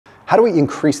how do we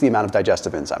increase the amount of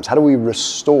digestive enzymes? How do we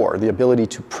restore the ability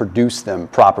to produce them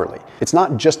properly? It's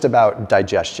not just about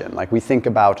digestion. Like we think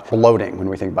about bloating when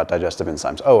we think about digestive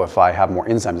enzymes. Oh, if I have more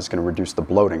enzymes, it's going to reduce the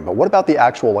bloating. But what about the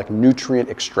actual like nutrient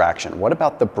extraction? What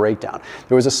about the breakdown?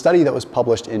 There was a study that was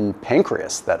published in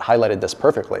Pancreas that highlighted this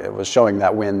perfectly. It was showing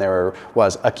that when there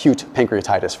was acute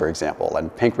pancreatitis, for example,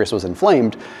 and pancreas was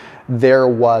inflamed, there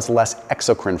was less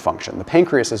exocrine function. The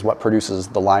pancreas is what produces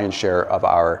the lion's share of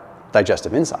our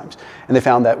digestive enzymes. And they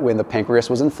found that when the pancreas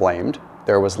was inflamed,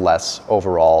 there was less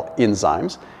overall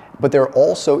enzymes, but there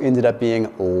also ended up being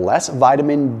less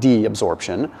vitamin D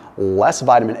absorption, less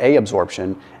vitamin A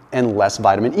absorption, and less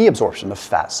vitamin E absorption, the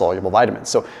fat-soluble vitamins.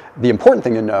 So the important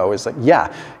thing to know is that,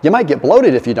 yeah, you might get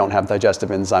bloated if you don't have digestive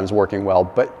enzymes working well,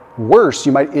 but worse,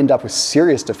 you might end up with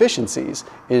serious deficiencies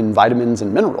in vitamins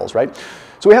and minerals, right?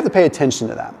 So we have to pay attention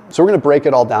to that. So we're going to break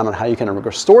it all down on how you can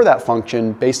restore that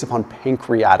function based upon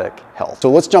pancreatic health.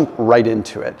 So let's jump right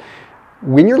into it.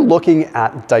 When you're looking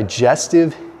at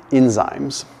digestive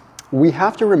enzymes, we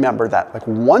have to remember that like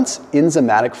once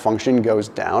enzymatic function goes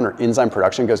down or enzyme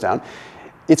production goes down,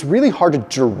 it's really hard to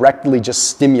directly just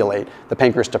stimulate the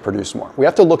pancreas to produce more. We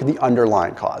have to look at the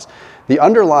underlying cause. The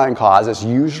underlying cause is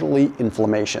usually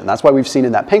inflammation. That's why we've seen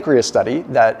in that pancreas study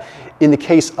that in the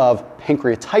case of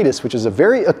pancreatitis, which is a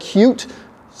very acute,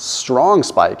 strong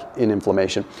spike in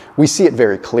inflammation, we see it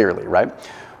very clearly, right?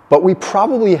 But we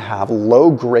probably have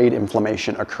low-grade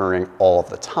inflammation occurring all of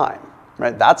the time.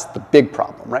 Right? That's the big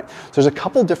problem, right? So there's a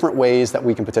couple different ways that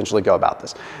we can potentially go about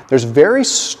this. There's very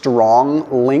strong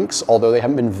links, although they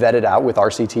haven't been vetted out with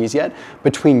RCTs yet,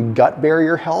 between gut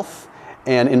barrier health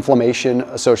and inflammation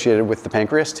associated with the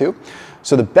pancreas too.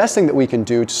 So the best thing that we can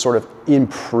do to sort of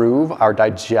improve our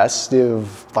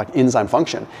digestive enzyme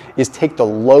function is take the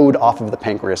load off of the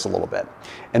pancreas a little bit.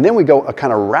 And then we go a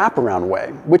kind of wraparound way,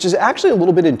 which is actually a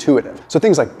little bit intuitive. So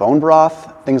things like bone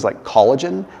broth, things like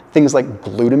collagen, things like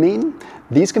glutamine,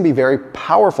 these can be very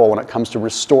powerful when it comes to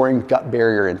restoring gut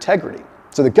barrier integrity.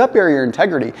 So the gut barrier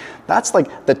integrity, that's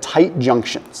like the tight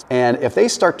junctions. And if they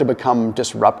start to become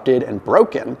disrupted and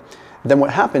broken, then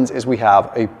what happens is we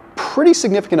have a pretty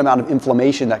significant amount of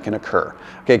inflammation that can occur,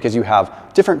 okay? Because you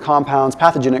have different compounds,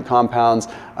 pathogenic compounds,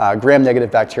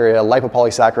 gram-negative bacteria,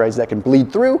 lipopolysaccharides that can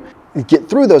bleed through, get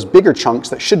through those bigger chunks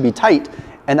that should be tight,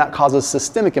 and that causes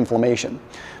systemic inflammation.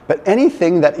 But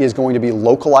anything that is going to be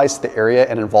localized to the area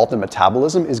and involved in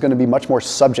metabolism is going to be much more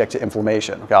subject to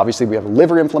inflammation. Okay, obviously we have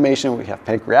liver inflammation, we have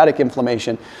pancreatic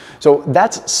inflammation. So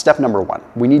that's step number one.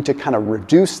 We need to kind of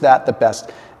reduce that the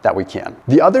best that we can.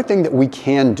 The other thing that we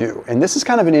can do, and this is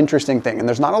kind of an interesting thing, and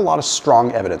there's not a lot of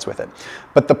strong evidence with it,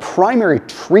 but the primary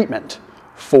treatment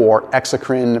for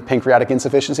exocrine pancreatic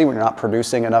insufficiency, when you're not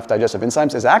producing enough digestive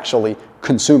enzymes, is actually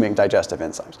consuming digestive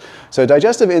enzymes. So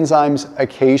digestive enzymes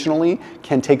occasionally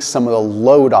can take some of the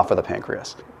load off of the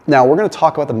pancreas. Now we're going to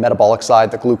talk about the metabolic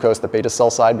side, the glucose, the beta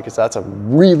cell side, because that's a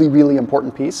really, really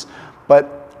important piece.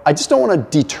 But I just don't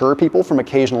want to deter people from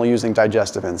occasionally using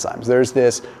digestive enzymes. There's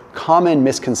this common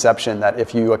misconception that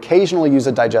if you occasionally use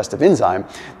a digestive enzyme,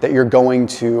 that you're going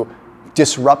to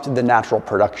disrupt the natural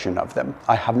production of them.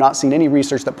 I have not seen any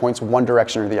research that points one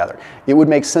direction or the other. It would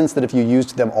make sense that if you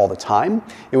used them all the time,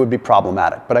 it would be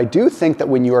problematic. But I do think that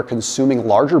when you are consuming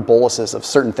larger boluses of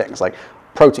certain things, like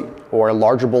protein or a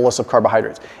larger bolus of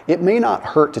carbohydrates, it may not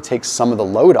hurt to take some of the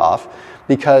load off,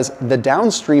 because the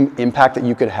downstream impact that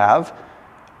you could have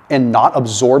and not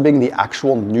absorbing the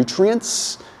actual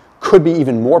nutrients could be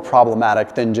even more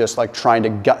problematic than just like trying to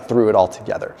gut through it all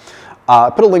together. I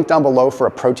put a link down below for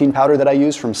a protein powder that I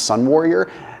use from SunWarrior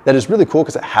that is really cool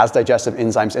because it has digestive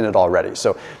enzymes in it already.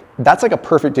 So that's like a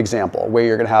perfect example where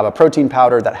you're going to have a protein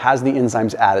powder that has the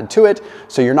enzymes added to it.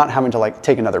 So you're not having to like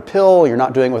take another pill. You're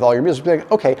not doing it with all your meals. You're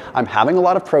like, okay, I'm having a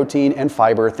lot of protein and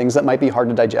fiber, things that might be hard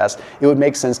to digest. It would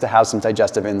make sense to have some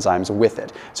digestive enzymes with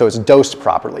it. So it's dosed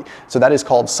properly. So that is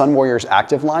called SunWarrior's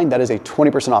Active Line. That is a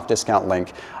 20% off discount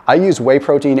link. I use whey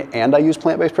protein and I use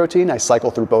plant-based protein. I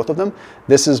cycle through both of them.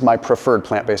 This is my preferred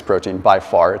plant-based protein by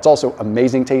far. It's also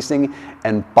amazing tasting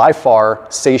and by far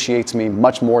satiates me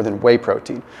much more than whey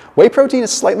protein. Whey protein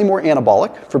is slightly more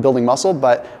anabolic for building muscle,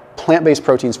 but plant-based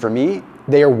proteins for me,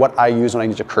 they are what I use when I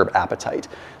need to curb appetite.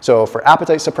 So for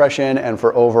appetite suppression and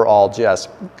for overall just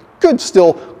good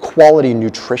still quality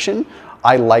nutrition,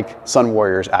 I like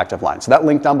SunWarrior's Active Line. So that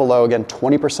link down below, again,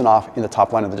 20% off in the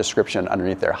top line of the description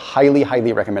underneath there. Highly,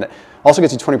 highly recommend it. Also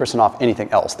gets you 20% off anything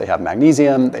else. They have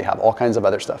magnesium, they have all kinds of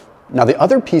other stuff. Now the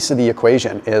other piece of the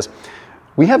equation is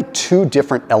we have two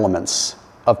different elements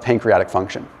of pancreatic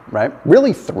function, right?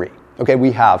 Really three. Okay,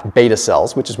 we have beta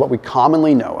cells, which is what we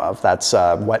commonly know of. That's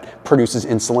what produces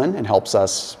insulin and helps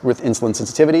us with insulin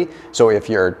sensitivity. So if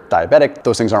you're diabetic,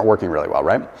 those things aren't working really well,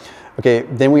 right? Okay,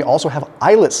 then we also have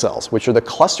islet cells, which are the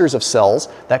clusters of cells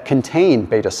that contain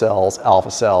beta cells, alpha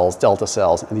cells, delta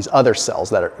cells, and these other cells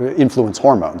that influence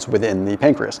hormones within the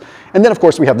pancreas. And then, of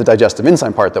course, we have the digestive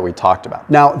enzyme part that we talked about.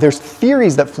 Now, there's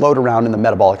theories that float around in the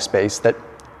metabolic space that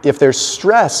if there's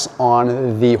stress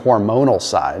on the hormonal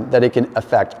side, that it can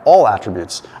affect all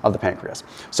attributes of the pancreas.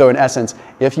 So in essence,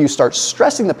 if you start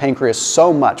stressing the pancreas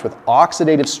so much with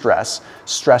oxidative stress,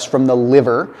 stress from the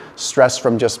liver, stress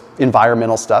from just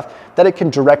environmental stuff, that it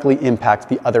can directly impact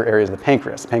the other areas of the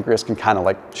pancreas. The pancreas can kind of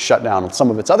like shut down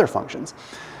some of its other functions.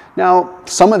 Now,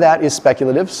 some of that is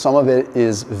speculative, some of it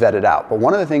is vetted out. But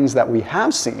one of the things that we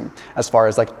have seen as far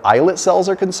as like islet cells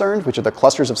are concerned, which are the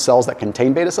clusters of cells that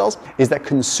contain beta cells, is that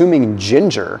consuming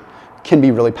ginger can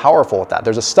be really powerful with that.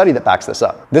 There's a study that backs this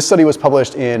up. This study was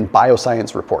published in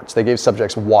Bioscience Reports. They gave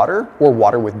subjects water or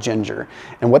water with ginger.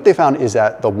 And what they found is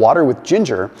that the water with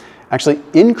ginger actually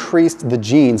increased the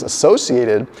genes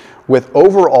associated with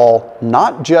overall,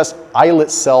 not just islet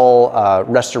cell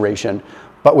restoration,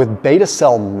 but with beta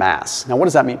cell mass. Now, what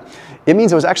does that mean? It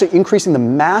means it was actually increasing the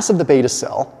mass of the beta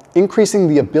cell, increasing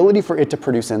the ability for it to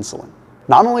produce insulin.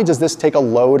 Not only does this take a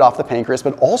load off the pancreas,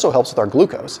 but also helps with our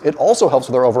glucose. It also helps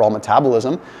with our overall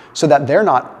metabolism so that they're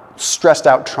not stressed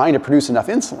out trying to produce enough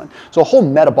insulin. So a whole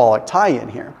metabolic tie-in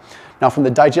here. Now, from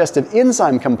the digestive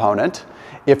enzyme component,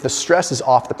 if the stress is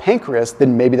off the pancreas,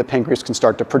 then maybe the pancreas can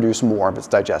start to produce more of its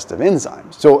digestive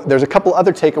enzymes. So there's a couple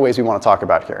other takeaways we want to talk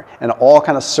about here, and it all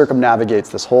kind of circumnavigates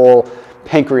this whole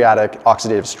pancreatic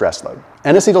oxidative stress load.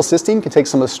 N-Acetylcysteine can take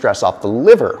some of the stress off the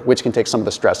liver, which can take some of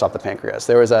the stress off the pancreas.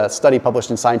 There was a study published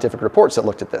in Scientific Reports that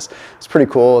looked at this. It's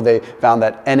pretty cool. They found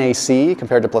that NAC,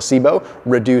 compared to placebo,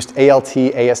 reduced ALT,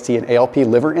 AST, and ALP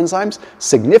liver enzymes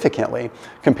significantly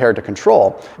compared to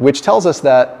control, which tells us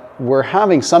that we're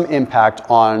having some impact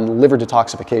on liver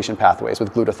detoxification pathways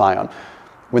with glutathione.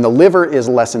 When the liver is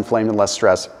less inflamed and less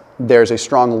stressed, there's a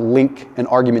strong link and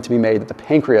argument to be made that the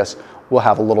pancreas will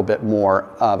have a little bit more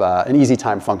of an easy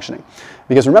time functioning.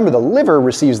 Because remember, the liver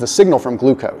receives the signal from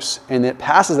glucose, and it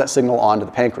passes that signal on to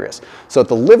the pancreas. So if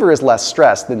the liver is less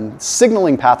stressed, then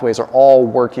signaling pathways are all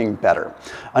working better.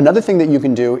 Another thing that you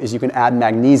can do is you can add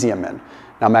magnesium in.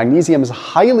 Now, magnesium is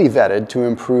highly vetted to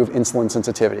improve insulin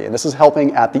sensitivity, and this is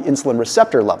helping at the insulin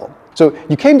receptor level. So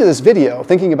you came to this video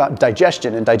thinking about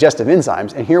digestion and digestive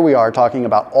enzymes, and here we are talking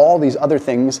about all these other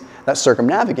things that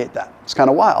circumnavigate that. It's kind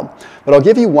of wild. But I'll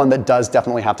give you one that does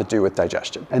definitely have to do with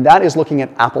digestion, and that is looking at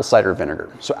apple cider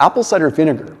vinegar. So apple cider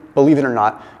vinegar, believe it or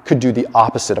not, could do the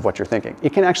opposite of what you're thinking.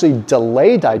 It can actually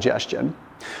delay digestion,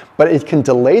 but it can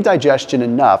delay digestion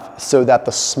enough so that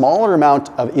the smaller amount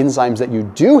of enzymes that you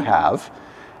do have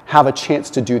a chance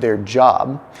to do their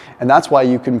job. And that's why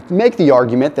you can make the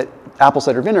argument that apple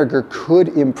cider vinegar could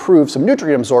improve some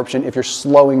nutrient absorption if you're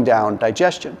slowing down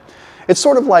digestion. It's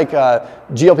sort of like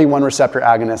GLP-1 receptor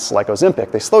agonists like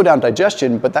Ozempic. They slow down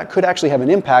digestion, but that could actually have an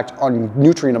impact on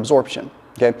nutrient absorption.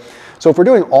 Okay? So if we're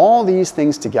doing all these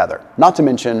things together, not to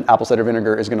mention apple cider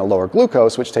vinegar is going to lower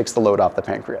glucose, which takes the load off the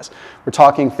pancreas. We're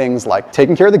talking things like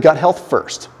taking care of the gut health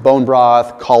first. Bone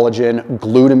broth, collagen,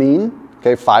 glutamine.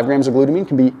 Okay, 5 grams of glutamine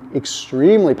can be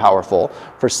extremely powerful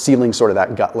for sealing sort of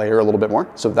that gut layer a little bit more.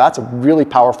 So that's a really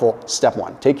powerful step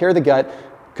one. Take care of the gut,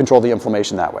 control the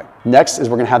inflammation that way. Next is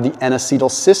we're going to have the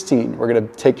N-acetylcysteine. We're going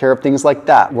to take care of things like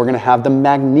that. We're going to have the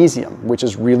magnesium, which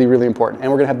is really, really important.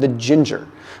 And we're going to have the ginger.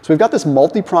 So we've got this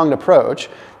multi-pronged approach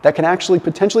that can actually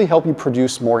potentially help you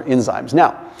produce more enzymes.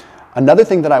 Now, another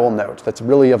thing that I will note that's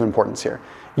really of importance here,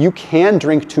 you can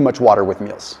drink too much water with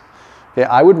meals. Okay,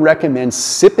 I would recommend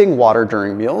sipping water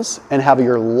during meals and having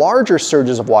your larger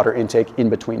surges of water intake in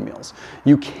between meals.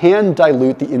 You can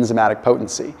dilute the enzymatic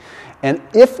potency. And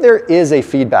if there is a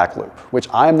feedback loop, which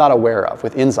I am not aware of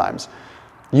with enzymes,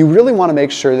 you really want to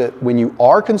make sure that when you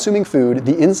are consuming food,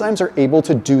 the enzymes are able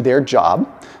to do their job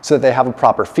so that they have a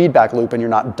proper feedback loop and you're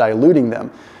not diluting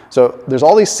them. So there's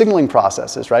all these signaling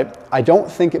processes, right? I don't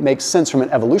think it makes sense from an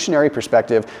evolutionary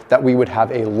perspective that we would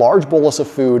have a large bolus of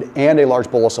food and a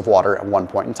large bolus of water at one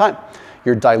point in time.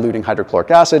 You're diluting hydrochloric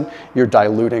acid, you're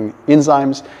diluting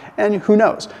enzymes, and who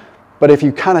knows? But if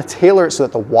you kind of tailor it so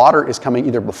that the water is coming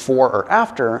either before or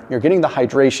after, you're getting the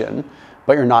hydration,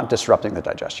 but you're not disrupting the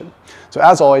digestion. So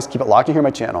as always, keep it locked in here on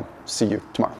my channel. See you tomorrow.